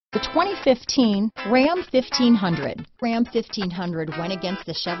The 2015 Ram 1500. Ram 1500 went against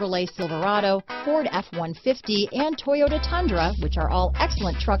the Chevrolet Silverado, Ford F-150, and Toyota Tundra, which are all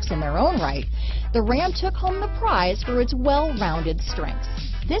excellent trucks in their own right. The Ram took home the prize for its well-rounded strengths.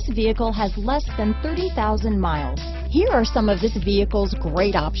 This vehicle has less than 30,000 miles. Here are some of this vehicle's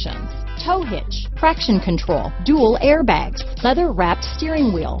great options: tow hitch, traction control, dual airbags, leather-wrapped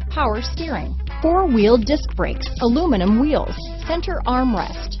steering wheel, power steering, four-wheel disc brakes, aluminum wheels, center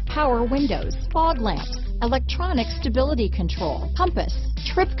armrest, power windows, fog lamps, electronic stability control, compass,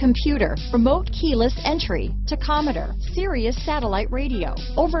 trip computer, remote keyless entry, tachometer, Sirius Satellite Radio,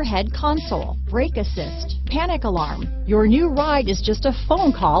 overhead console, brake assist, panic alarm. Your new ride is just a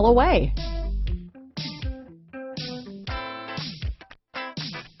phone call away.